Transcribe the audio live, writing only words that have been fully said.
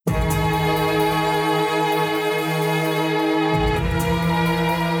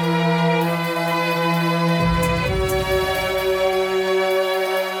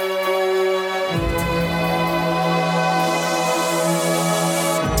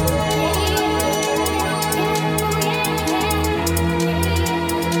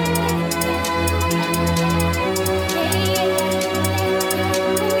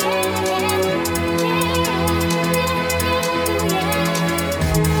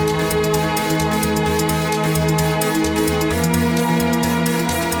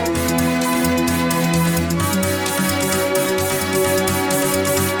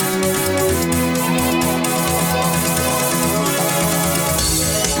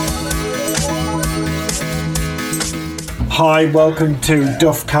Hi, welcome to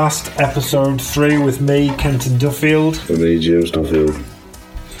Duffcast, episode 3 with me, Kenton Duffield. And me, James Duffield.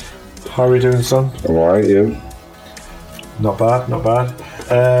 How are we doing, son? I'm alright, you? Not bad, not bad.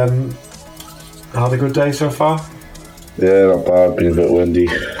 Had a good day so far? Yeah, not bad. Been a bit windy.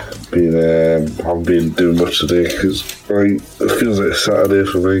 Haven't been doing much today because it feels like a Saturday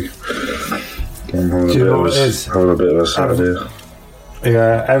for me. I'm having a bit of a Saturday.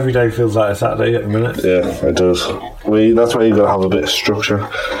 Yeah, every day feels like a Saturday at the minute. Yeah, it does. That's why you got to have a bit of structure.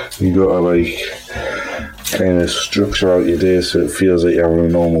 You got to kind of structure out your day so it feels like you're having a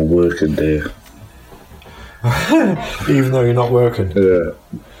normal working day. Even though you're not working. Yeah.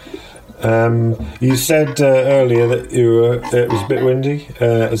 You said earlier that it was a bit windy.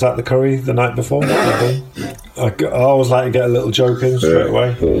 Is that the curry the night before? I always like to get a little joke in straight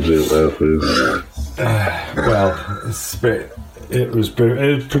away. A little joke there, please. Well, it was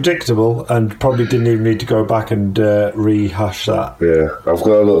predictable and probably didn't even need to go back and rehash that. Yeah, I've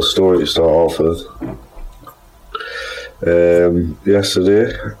got a little story to start off with.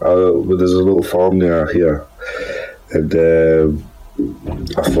 Yesterday, there's a little farm near here, and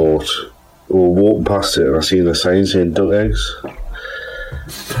I thought, we were walking past it and I seen a sign saying duck eggs.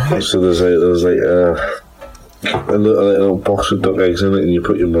 So there's a little box of duck eggs in it, and you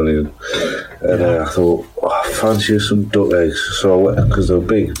put your money in. And I thought, I fancy some duck eggs. So I went, because they're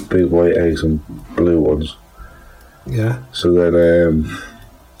big white eggs and blue ones. Yeah. So then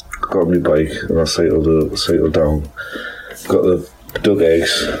got my bike and I cycled down. Got the duck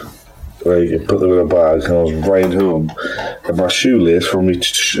eggs, put them in a bag, and I was riding home. And my shoelace from my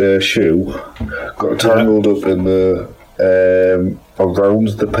shoe got tangled up in the around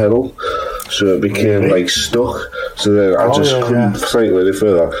the pedal. So it became stuck. So then I just couldn't cycle any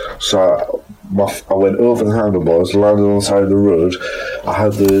further. So I went over the handlebars, landed on the side of the road. I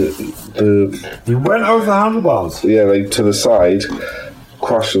had the You went over the handlebars? Yeah, to the side.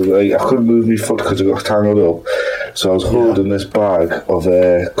 Crashed. I couldn't move my foot because it got tangled up. So I was holding this bag of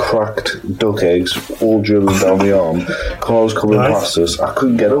cracked duck eggs, all dribbling down my arm. Cars coming past us. I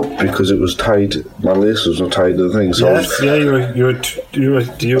couldn't get up because it was tied. My laces were tied to the thing. So you were attached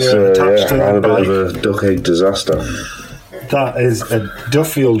to the I had a bike. bit of a duck egg disaster. That is a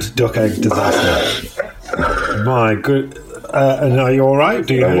Duffield duck egg disaster. My good. And are you all right?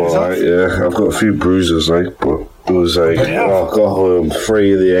 Do you? I'm all right. Yeah, I've got a few bruises, but it was I got home.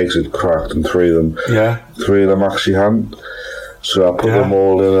 3 of the eggs had cracked, and 3 of them actually hadn't. So I put them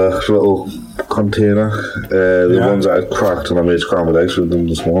all in a little container. The ones that had cracked, and I made scrambled eggs with them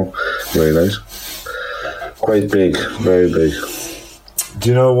this morning. Very nice. Quite big, very big. Do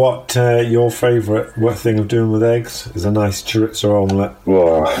you know what your favourite thing of doing with eggs is? A nice chorizo omelette.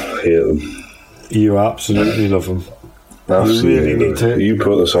 Oh, I hate them. You absolutely love them. Absolutely. You really need to. You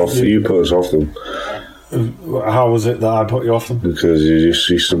put us off them. How was it that I put you off them? Because you just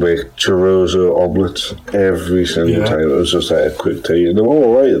used to make chorizo omelettes every single time. It was just a quick tea. And they were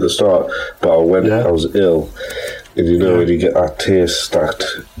all right at the start, but I was ill. And when you get that taste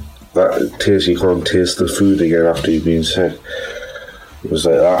you can't taste the food again after you've been sick. It was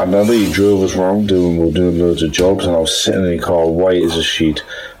like that. And then he drove us around we were doing loads of jobs, and I was sitting in the car white as a sheet,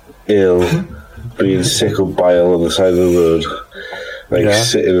 ill, being sick of bile on the side of the road.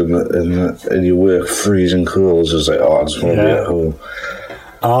 Sitting in your work, freezing cold. I was like, I just want to be at home.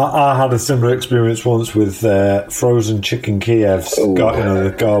 I had a similar experience once with frozen chicken Kievs,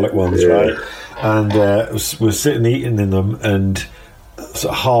 the garlic ones, right? And we're sitting eating in them, and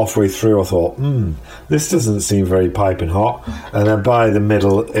sort of halfway through I thought, this doesn't seem very piping hot. And then by the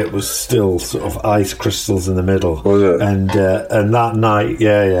middle, it was still sort of ice crystals in the middle. Was it? And that night,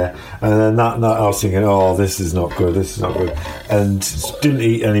 and then that night I was thinking, this is not good, and didn't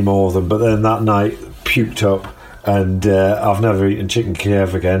eat any more of them. But then that night, puked up, and I've never eaten chicken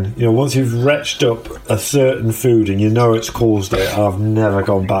Kiev again. Once you've retched up a certain food and it's caused it, I've never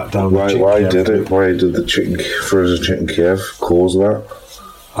gone back down. Why did the frozen chicken Kiev cause that?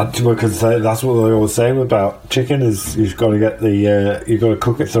 Because that's what they always say about chicken is you've got to get you've got to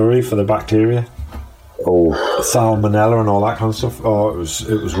cook it thoroughly for the bacteria. Oh, salmonella and all that kind of stuff. Oh, it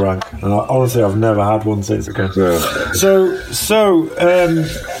was rank. And honestly, I've never had one since again. Yeah. So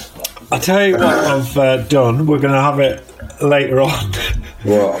I tell you what I've done. We're going to have it later on.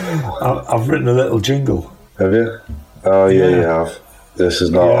 What? I've written a little jingle. Have you? Oh yeah, you have. This is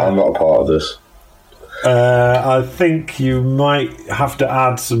not. I'm not a part of this. I think you might have to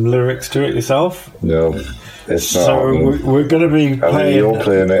add some lyrics to it yourself. No, it's not. So we're going to be playing. You're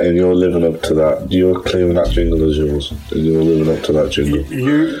playing it, and you're living up to that. You're claiming that jingle as yours, and you're living up to that jingle.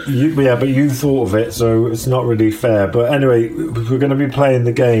 But you thought of it, so it's not really fair. But anyway, we're going to be playing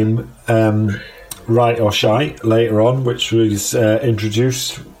the game Right or Shite later on, which was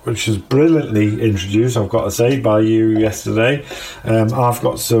which was brilliantly introduced, I've got to say, by you yesterday. I've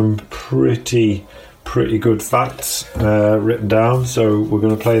got some pretty good facts written down, so we're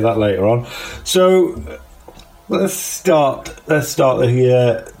going to play that later on. So let's start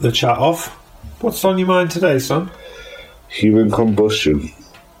the chat off. What's on your mind today, son? Human combustion.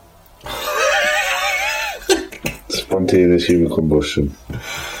 Spontaneous human combustion.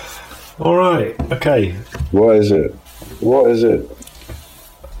 All right. Okay. What is it?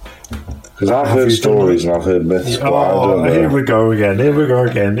 Because I've heard stories and I've heard myths, but I don't know. Here we go again.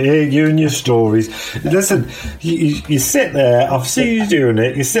 Here, you and your stories. Listen, you sit there. I've seen you doing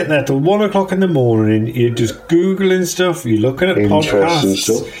it. You sit there till 1 o'clock in the morning. You're just Googling stuff. You're looking at podcasts.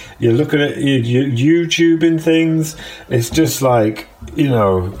 Stuff. You're looking at you're YouTubing things. It's just like,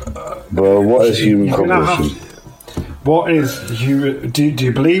 Well, what is human combustion? What is you? Do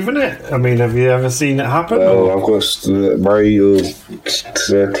you believe in it? I mean, have you ever seen it happen? Well, I've got my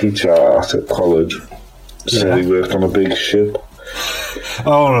teacher at college said he worked on a big ship.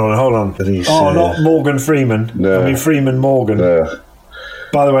 Oh no! Hold on. Not Morgan Freeman. No, I mean Freeman Morgan. No.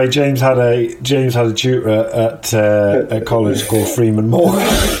 By the way, James had a tutor at college called Freeman Morgan,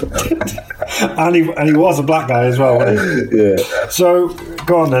 and he was a black guy as well, wasn't he? Yeah. So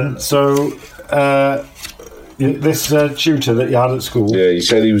go on then. So. This tutor that you had at school. Yeah, he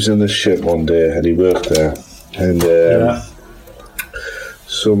said he was in the ship one day and he worked there. And they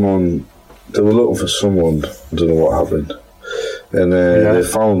were looking for someone, I don't know what happened. And they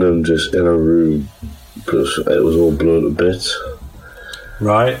found him just in a room, because it was all blown to bits.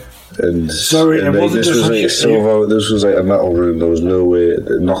 Right. And so this was like a metal room. There was no way,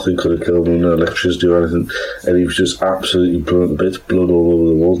 nothing could have killed him, no electricity or anything, and he was just absolutely blown to bits, blood all over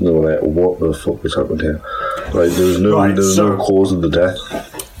the walls, and they were like, what the fuck has happened here? Like, there was no cause of the death.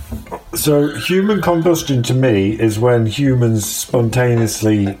 So human combustion to me is when humans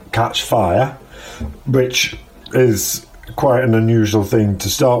spontaneously catch fire, which is quite an unusual thing to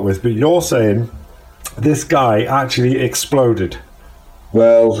start with, but you're saying this guy actually exploded.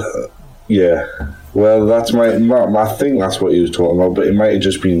 Well, yeah. Well, that's I think that's what he was talking about, but it might have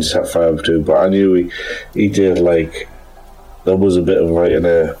just been set fire to. But I knew he did, like, there was a bit of like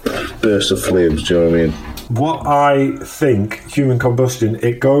a burst of flames. Do you know what I mean? What I think human combustion,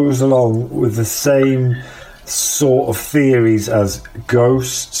 it goes along with the same sort of theories as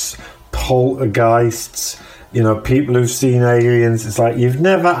ghosts, poltergeists. People who've seen aliens. It's like you've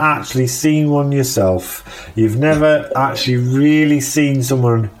never actually seen one yourself. You've never actually really seen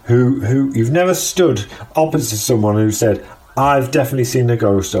someone who you've never stood opposite someone who said, "I've definitely seen a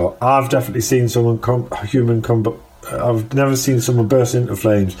ghost," or "I've definitely seen someone I've never seen someone burst into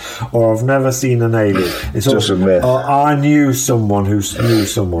flames," or "I've never seen an alien." It's just a myth. Or "I knew someone who knew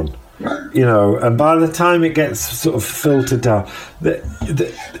someone." And by the time it gets sort of filtered down,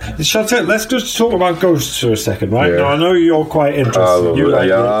 let's just talk about ghosts for a second, right? Yeah. Now, I know you're quite interested. I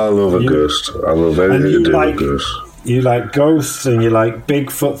love a ghost. I love anything to do with ghosts. You like ghosts and you like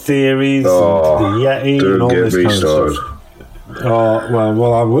Bigfoot theories and the Yeti and all this kind of stuff. Oh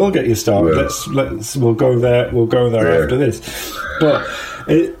well, I will get you started. Yeah. We'll go there after this. But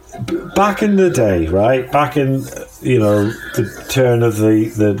back in the day, right? Back in the turn of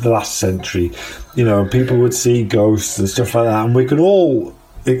the last century, people would see ghosts and stuff like that, and we could all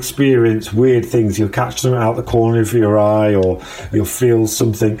experience weird things. You'll catch them out the corner of your eye, or you'll feel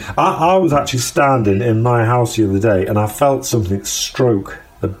something. I was actually standing in my house the other day, and I felt something stroke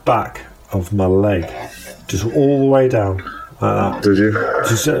the back of my leg, just all the way down. Did you?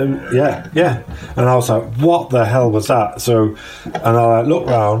 Just, yeah. And I was like, what the hell was that? So, and I looked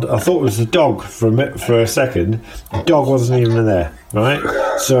round. I thought it was the dog for a second. The dog wasn't even there, right?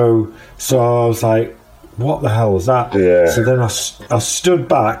 So I was like, what the hell was that? Yeah. So then I stood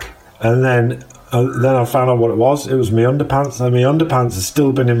back, and then I found out what it was. It was my underpants, and my underpants had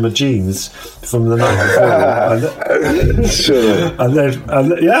still been in my jeans from the night before.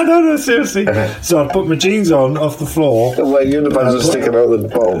 No, seriously. So I put my jeans on off the floor. Like your underpants are sticking out the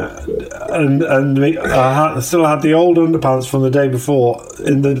bottom. And I still had the old underpants from the day before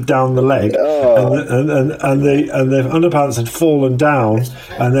down the leg. Oh. And the underpants had fallen down,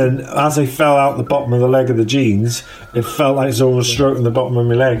 and then as they fell out the bottom of the leg of the jeans, it felt like someone was stroking the bottom of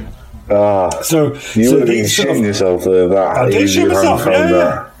my leg. So you would have been shitting yourself there. I did shit myself.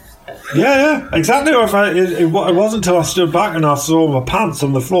 Yeah, exactly. It wasn't until I stood back and I saw my pants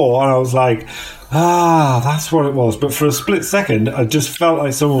on the floor, and I was like, That's what it was. But for a split second, I just felt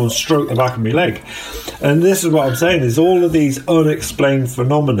like someone stroked the back of my leg. And this is what I'm saying, is all of these unexplained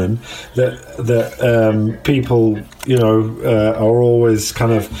phenomenon that people, are always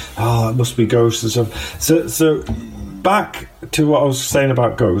kind of, it must be ghosts and stuff. So back to what I was saying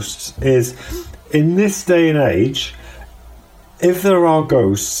about ghosts is, in this day and age, if there are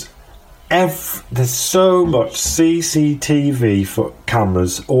ghosts, there's so much CCTV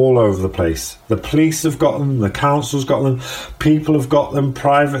cameras all over the place. The police have got them, the council's got them, people have got them,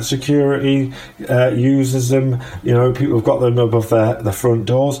 private security uses them, people have got them above their front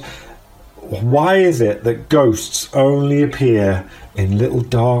doors. Why is it that ghosts only appear in little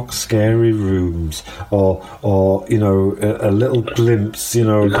dark, scary rooms, or a little glimpse,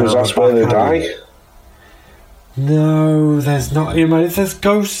 because that's where they die? No, there's not. There's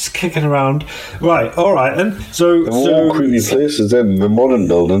ghosts kicking around. Right, all right, then. So, all creepy places. Then the modern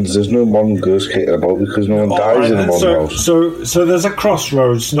buildings, there's no modern ghosts kicking about because no one dies in a modern house. So there's a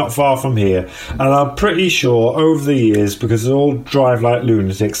crossroads not far from here, and I'm pretty sure over the years, because they all drive like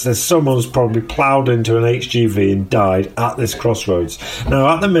lunatics, there's someone's probably ploughed into an HGV and died at this crossroads.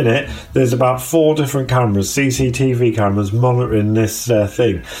 Now, at the minute, there's about 4 different cameras, CCTV cameras, monitoring this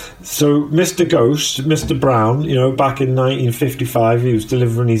thing. So, Mr. Ghost, Mr. Brown, back in 1955, he was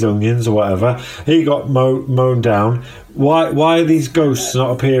delivering his onions or whatever. He got mown down. Why are these ghosts not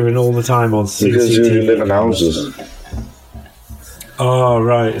appearing all the time on CCTV? Because you live in houses. Oh,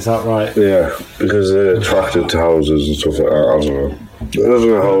 right. Is that right? Yeah, because they're attracted to houses and stuff like that. I don't know. I don't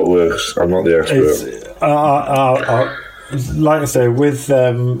know how it works. I'm not the expert. Like I say, with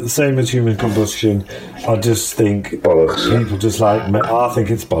same as human combustion, I just think bollocks. People just I think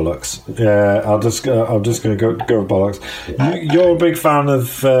it's bollocks. Yeah, I'm just going to go with bollocks. You're a big fan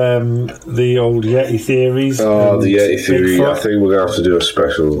of the old Yeti theories. Oh, the Yeti theory. Bigfoot. I think we're going to have to do a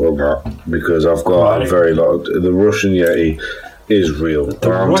special on that because I've got a very lot. The Russian Yeti is real.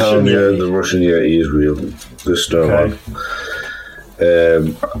 I'm telling you, the Russian Yeti is real. The snowman.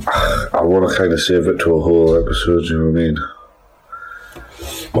 I want to kind of save it to a whole episode, you know what I mean?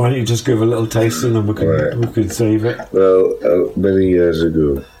 Why don't you just give a little taste and then we can save it? Well, many years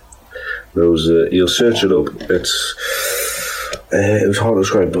ago, there was you'll search it up. It was hard to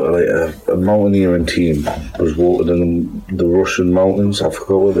describe, but a mountaineering team was walking in the Russian mountains. I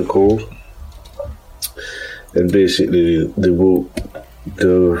forgot what they're called. And basically, they all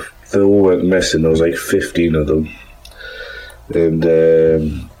went missing. There was like 15 of them. And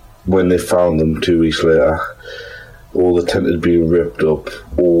when they found them 2 weeks later, all the tent had been ripped up,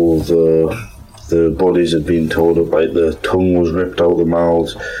 all the bodies had been torn up, like the tongue was ripped out of the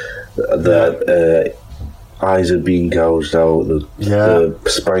mouths, the eyes had been gouged out, the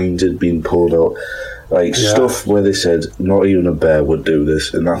spines had been pulled out, stuff where they said not even a bear would do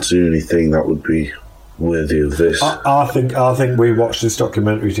this, and that's the only thing that would be worthy of this. I think we watched this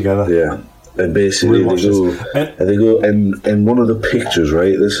documentary together. Yeah. And basically they go and one of the pictures,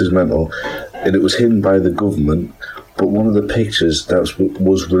 right, this is mental, and it was hidden by the government, but one of the pictures that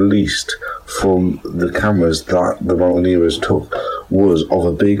was released from the cameras that the mountaineers took was of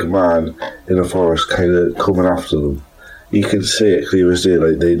a big man in a forest kind of coming after them. You can see it clear as day,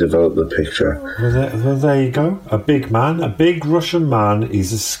 like they developed the picture. Well, there you go. A big man, a big Russian man.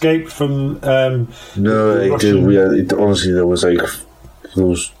 He's escaped from no, honestly, there was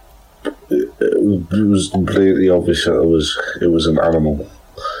those. It was completely obvious that it was an animal.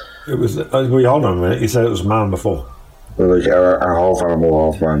 It was. We hold on a minute. You said it was a man before. Well, like a half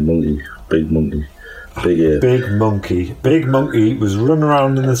animal, half man, monkey, big monkey, big ape. Big monkey was running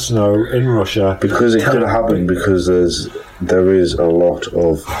around in the snow in Russia. Because it could have happened because there is a lot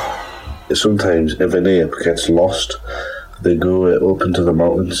of. Sometimes if an ape gets lost, they go up into the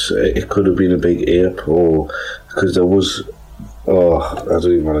mountains. It could have been a big ape, or because there was. Oh, I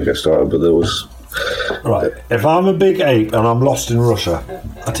don't even want to get started, but there was... Right, if I'm a big ape and I'm lost in Russia,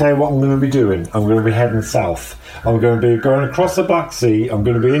 I tell you what I'm going to be doing. I'm going to be heading south. I'm going to be going across the Black Sea. I'm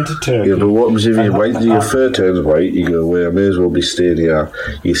going to be into Turkey. Yeah, but what happens if your fur turns white? You go, well, I may as well be staying here.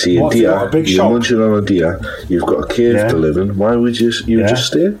 You see a deer, you're munching on a deer, you've got a cave to live in. Why would you just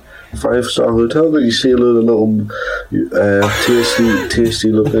stay? 5-star hotel, then you see a load of little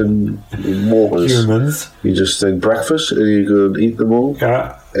tasty looking waters. Humans. You just think breakfast and you go and eat them all.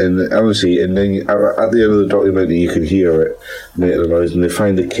 Yeah. And honestly, and then at the end of the documentary, you can hear it make the noise, and they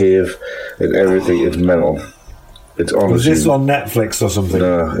find the cave and everything. It's mental. It's honestly. Was this on Netflix or something?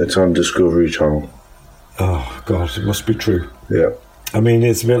 No, it's on Discovery Channel. Oh God, it must be true. Yeah. I mean,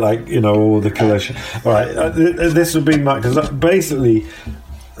 it's a bit like the collision. All right, this would be because basically.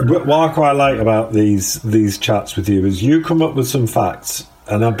 What I quite like about these chats with you is you come up with some facts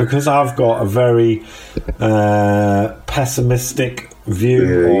and because I've got a very pessimistic view,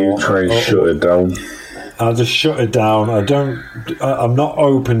 you try and shut it down. I'll just shut it down. I'm not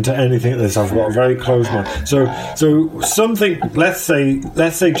open to anything like this. I've got a very closed mind. So something. Let's say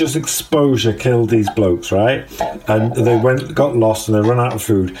just exposure killed these blokes, right? And they got lost, and they run out of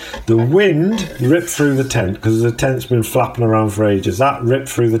food. The wind ripped through the tent because the tent's been flapping around for ages. That ripped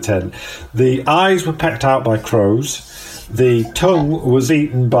through the tent. The eyes were pecked out by crows. The tongue was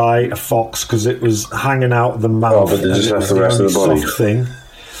eaten by a fox because it was hanging out of the mouth. Oh, but they just left the rest of the body. Soft thing.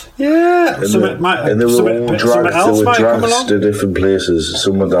 Yeah, and they were all dragged to different places.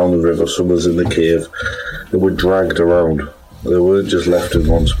 Some were down the river, some was in the cave. They were dragged around. They weren't just left in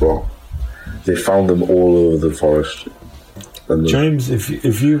one spot. They found them all over the forest. And James,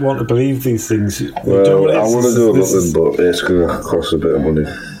 if you want to believe these things, I want to go looking, but it's going to cost a bit of money.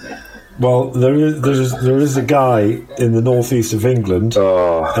 Well, there is a guy in the northeast of England.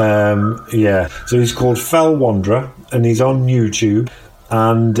 Oh. So he's called Fell Wanderer, and he's on YouTube.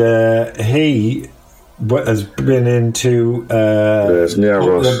 And he has been into a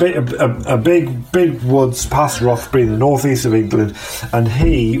big woods past Rothbury, the northeast of England, and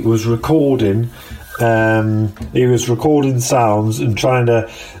he was recording. He was recording sounds and trying to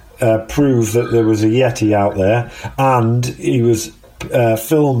prove that there was a Yeti out there, and he was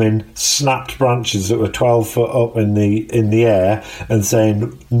filming snapped branches that were 12 foot up in the air and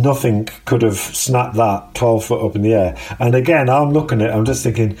saying nothing could have snapped that 12 foot up in the air. And again, I'm looking at it, I'm just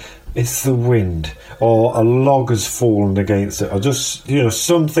thinking it's the wind or a log has fallen against it, or just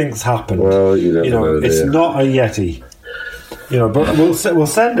something's happened. Well, it's not a Yeti. But we'll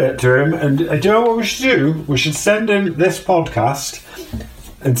send it to him, and do you know what we should do? We should send him this podcast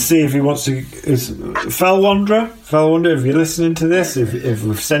and see if he wants to. Fell Wanderer, if you're listening to this, if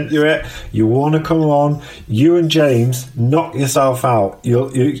we've sent you it, you want to come on, you and James knock yourself out.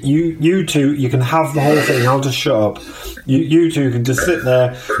 You two, you can have the whole thing. I'll just shut up. You two can just sit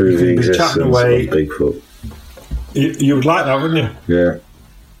there. Prove the existence of Bigfoot. You would like that, wouldn't you? Yeah.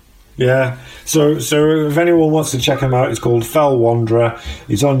 Yeah. So if anyone wants to check him out, it's called Fell Wanderer.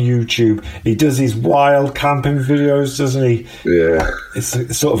 He's on YouTube. He does these wild camping videos, doesn't he? Yeah.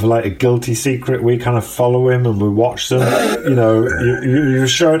 It's sort of like a guilty secret. We kind of follow him and we watch them. You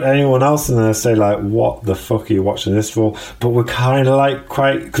show it to anyone else and they say like, "What the fuck are you watching this for?" But we're kind of like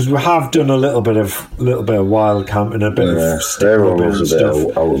because we have done a little bit of wild camping, a bit of stuff out in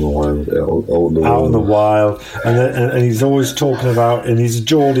the wild. And he's always talking about, and he's a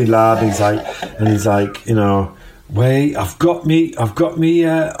Geordie lad. And he's like, wait, I've got me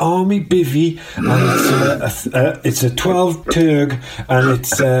army bivvy, and it's a 12 Turg, and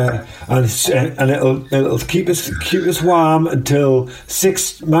it'll keep us warm until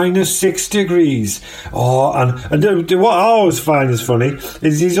 -6 degrees. And what I always find is funny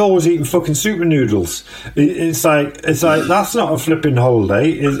is he's always eating fucking super noodles. It's like that's not a flipping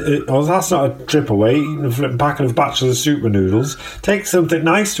holiday. Or that's not a trip away. Eating a flipping packet of Bachelor super noodles. Take something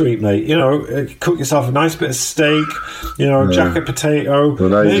nice to eat, mate. Cook yourself a nice bit of steak. Jacket potato,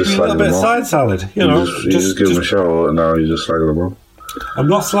 maybe a little bit of side salad. Just give him a shout, and now you just slagging them off. I'm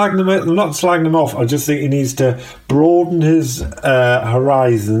not slagging them off. I just think he needs to broaden his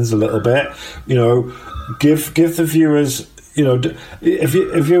horizons a little bit. Give the viewers.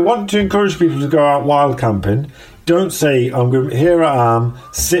 If you want to encourage people to go out wild camping, don't say here I am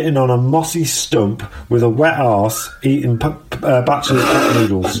sitting on a mossy stump with a wet arse eating Bachelor's cup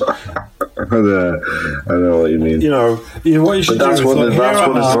noodles. I know what you mean. What you should do. That's what it's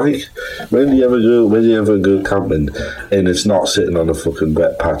like. When you ever go camping and it's not sitting on a fucking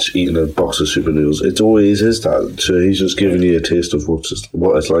wet patch eating a box of super noodles, it's always his dad. So he's just giving you a taste of what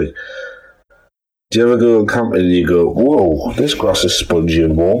it's like. Do you ever go camping and you go, "Whoa, this grass is spongy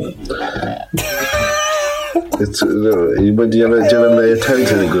and warm"? When you ever lay a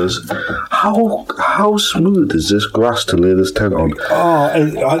tent and it goes, how smooth is this grass to lay this tent on?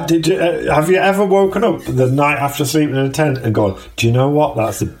 Have you ever woken up the night after sleeping in a tent and gone, "Do you know what?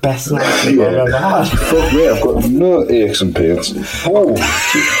 That's the best night I've ever had"? Fuck me, I've got no aches and pains. Oh,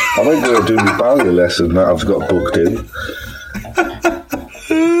 I might go do my ballet lesson that I've got booked in.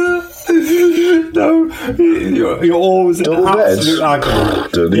 No, you're always in absolute agony.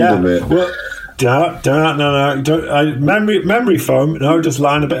 Don't need them, mate. Well, no. Memory foam. No, just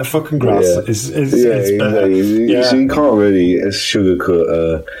line a bit of fucking grass. Yeah. It's better. So you can't really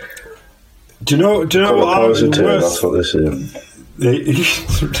sugarcoat. Do you know what I was? That's what this is.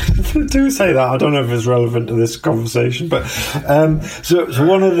 Do say that. I don't know if it's relevant to this conversation, but so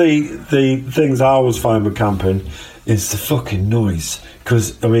one of the things I always find with camping is the fucking noise.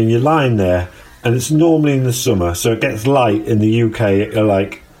 Because you're lying there and it's normally in the summer, so it gets light in the UK at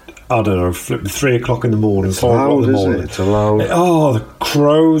like, I don't know, 3 o'clock in the morning, 4 o'clock in the morning. It's loud. Oh, the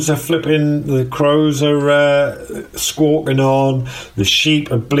crows are squawking on, the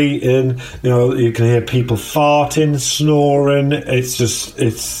sheep are bleating, you can hear people farting, snoring. It's just,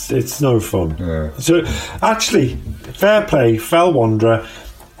 it's no fun. Yeah. So, actually, fair play, Fell Wanderer.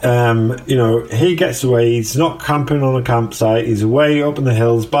 He gets away. He's not camping on a campsite. He's away up in the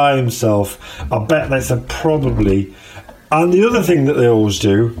hills by himself. I bet that's probably. And the other thing that they always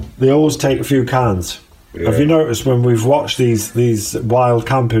do, they always take a few cans. Yeah. Have you noticed when we've watched these wild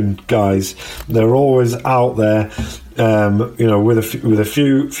camping guys? They're always out there, with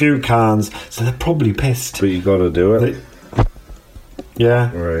a few cans. So they're probably pissed. But you got to do it.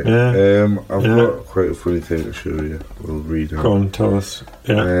 Yeah. Right. Yeah. I've got quite a funny thing to show you. We'll read it. Go on, tell us.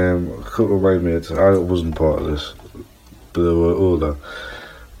 Yeah. A couple of my mates, I wasn't part of this, but they were older.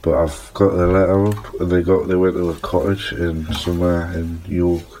 But I've got the letter up, and they went to a cottage somewhere in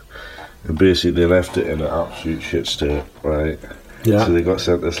York, and basically they left it in an absolute shit state, right? Yeah. So they got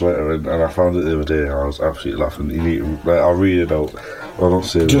sent this letter, and I found it the other day, and I was absolutely laughing. I'll read it out. I'll not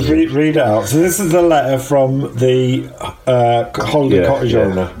say just read it out. So this is the letter from the holiday cottage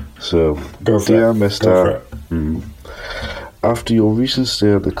owner. So, go for dear it. Mr. After your recent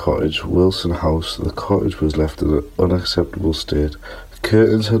stay at the cottage, Wilson House, the cottage was left in an unacceptable state.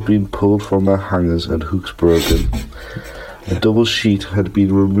 Curtains had been pulled from their hangers and hooks broken. A double sheet had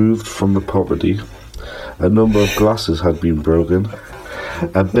been removed from the property. A number of glasses had been broken.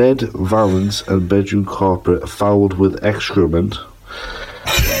 A bed, valance, and bedroom carpet fouled with excrement.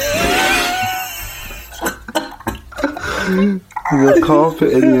 The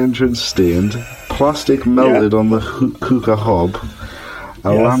carpet in the entrance stained. Plastic melted on the hookah hob.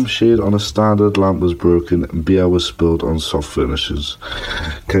 A lampshade on a standard lamp was broken, and beer was spilled on soft furnishings.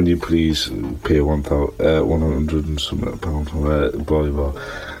 Can you please pay 100 and something £1 for blah blah?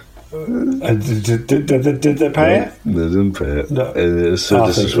 Did they pay it? They didn't pay it. No. So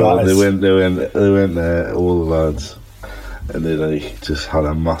they went there, all the lads, and they just had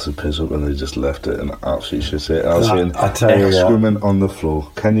a massive piss up, and they just left it in absolute shit state. I was saying excrement on the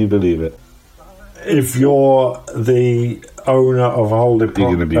floor. Can you believe it? If you're the owner of a holiday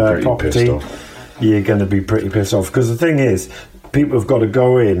property, you're going to be pretty pissed off. Because the thing is, people have got to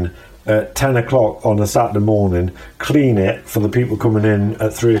go in at 10 o'clock on a Saturday morning, clean it for the people coming in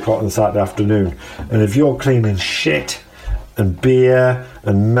at 3 o'clock on the Saturday afternoon. And if you're cleaning shit and beer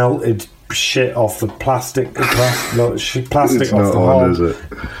and melted shit off the plastic plastic off the hob, is it?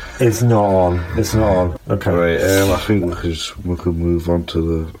 It's not on. It's not on. Okay. Right. I think we could move on to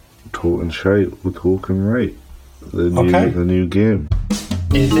the talking shite. We're talking right. The new game.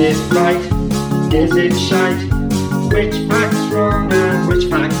 Is it right? Is it shite? Which fact's wrong and which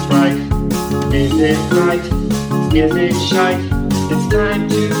fact's right? Is it right? Is it shite? It's time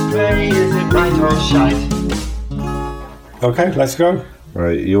to play. Is it right or shite? Okay, let's go.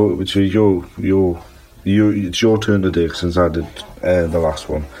 Right, it's your turn today since I did the last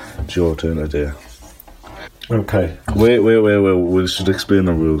one. It's your turn today. Okay. Wait. We should explain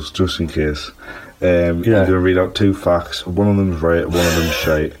the rules just in case. You're going to read out 2 facts. One of them's right, one of them's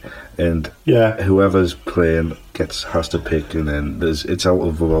shite. And whoever's playing has to pick, and then it's out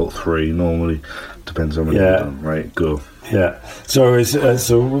of about 3 normally. Depends on what you've done. Right, go. Yeah. So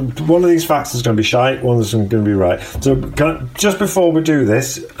so one of these facts is going to be shite, one is going to be right. So just before we do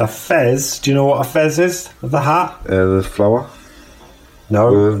this, a fez. Do you know what a fez is? The hat? The flower?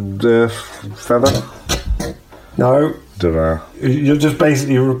 No. The feather? No. Don't know. You're just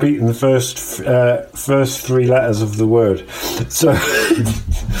basically repeating the first 3 letters of the word. So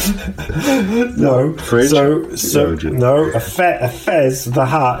no. Fridge? So no. A fez, the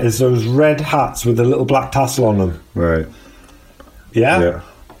hat, is those red hats with a little black tassel on them. Right. Yeah.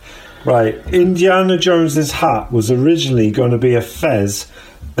 Right. Indiana Jones's hat was originally going to be a fez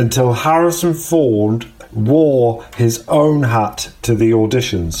until Harrison Ford wore his own hat to the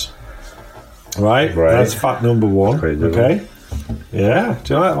auditions. Right. That's fact number 1. Okay. Yeah,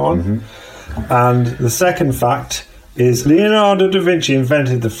 do you like that one? Mm-hmm. And the second fact is Leonardo da Vinci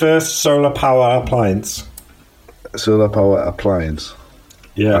invented the first solar power appliance. Solar power appliance?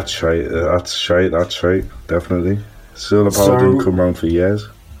 Yeah. That's right. That's right. Definitely. Solar power didn't come around for years.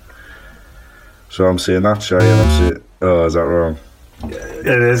 So I'm saying that's right, and I'm saying... Oh, is that wrong? It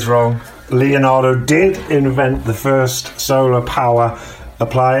is wrong. Leonardo did invent the first solar power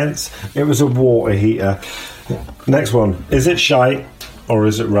appliance. It was a water heater. Next one. Is it shite or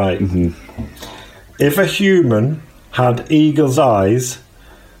is it right? Mm-hmm. If a human had eagle's eyes,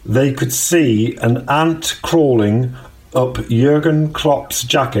 they could see an ant crawling up Jurgen Klopp's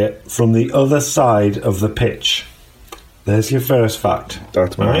jacket from the other side of the pitch. There's your first fact.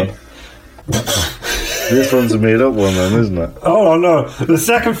 That's mine. Right? This one's a made-up one then, isn't it? Oh, no. The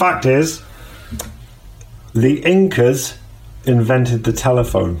second fact is the Incas invented the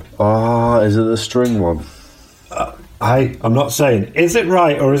telephone. Ah, is it the string one? I'm not saying. Is it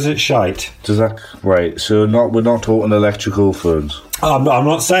right or is it shite? Does that right? So we're not talking electrical phones. I'm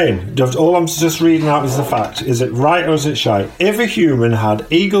not saying. All I'm just reading out is the fact. Is it right or is it shite? If a human had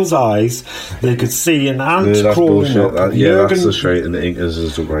eagle's eyes, they could see an ant crawling up. That's the shite, and the Incas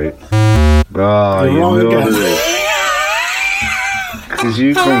is the right. Ah, you know what it is. Because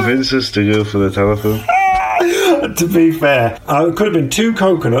you convinced us to go for the telephone. To be fair, it could have been 2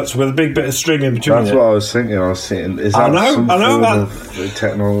 coconuts with a big bit of string in between. That's what I was thinking. I was thinking, is that some form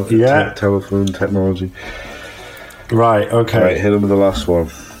of telephone technology? Right, okay. Right, hit him with the last one.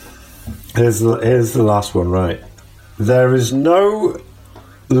 Here's the last one, right. There is no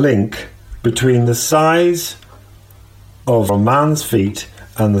link between the size of a man's feet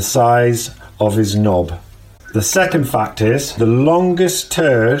and the size of his knob. The second fact is the longest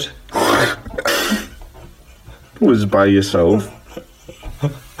turd was by yourself.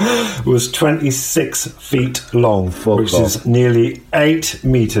 Was 26 feet long, which is nearly 8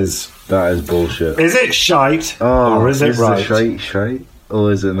 metres. That is bullshit. Is it shite or is it right? Is the shite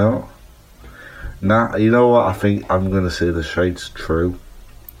or is it not? Nah, you know what? I think I'm going to say the shite's true.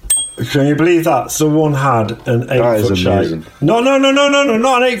 Can you believe that? Someone had an 8-foot shite. No, not an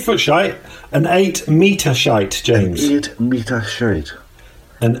 8-foot shite. An 8-metre shite, James. An 8-metre shite.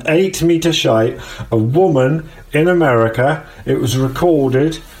 An 8-metre shite. A woman in America. It was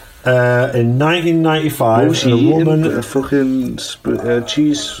recorded in 1995. Was she a woman, a fucking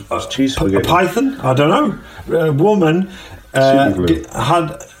cheese spaghetti? A python? I don't know. A woman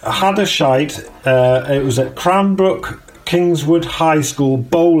had a shite. It was at Cranbrook Kingswood High School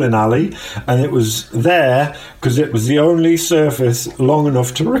bowling alley, and it was there because it was the only surface long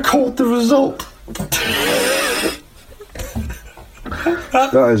enough to record the result.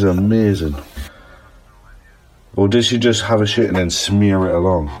 That is amazing. Or did she just have a shit and then smear it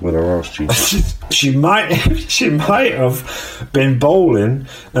along with her arse cheeks? She might have been bowling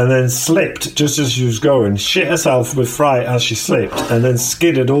and then slipped just as she was going, shit herself with fright as she slipped, and then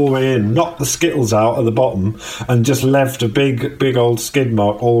skidded all the way in, knocked the skittles out at the bottom, and just left a big old skid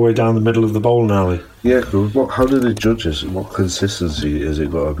mark all the way down the middle of the bowling alley. Yeah, how do they judge this? What consistency has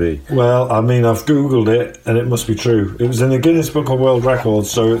it got to be? Well, I mean, I've Googled it, and it must be true. It was in the Guinness Book of World Records,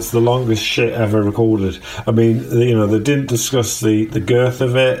 so it's the longest shit ever recorded. I mean, they didn't discuss the girth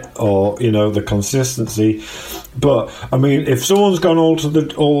of it or, the consistency. But, I mean, if someone's gone all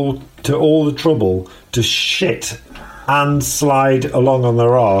the trouble to shit and slide along on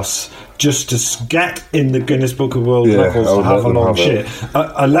their arse just to get in the Guinness Book of World Records to have a long shit,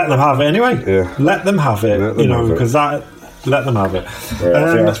 I let them have it anyway. Yeah. Let them have it, because let them have it. Right,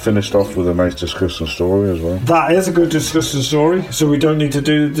 I think that's finished off with a nice disgusting story as well. That is a good disgusting story, so we don't need to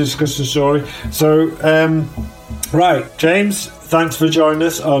do the disgusting story. So, right, James, thanks for joining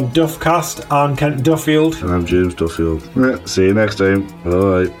us on Duffcast. I'm Kent Duffield. And I'm James Duffield. See you next time.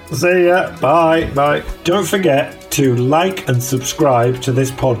 Bye. See ya. Bye. Bye. Don't forget to like and subscribe to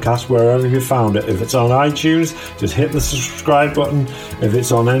this podcast wherever you found it. If it's on iTunes, just hit the subscribe button. If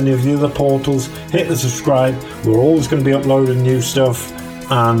it's on any of the other portals, hit the subscribe. We're always going to be uploading new stuff,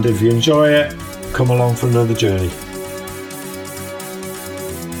 and if you enjoy it, come along for another journey.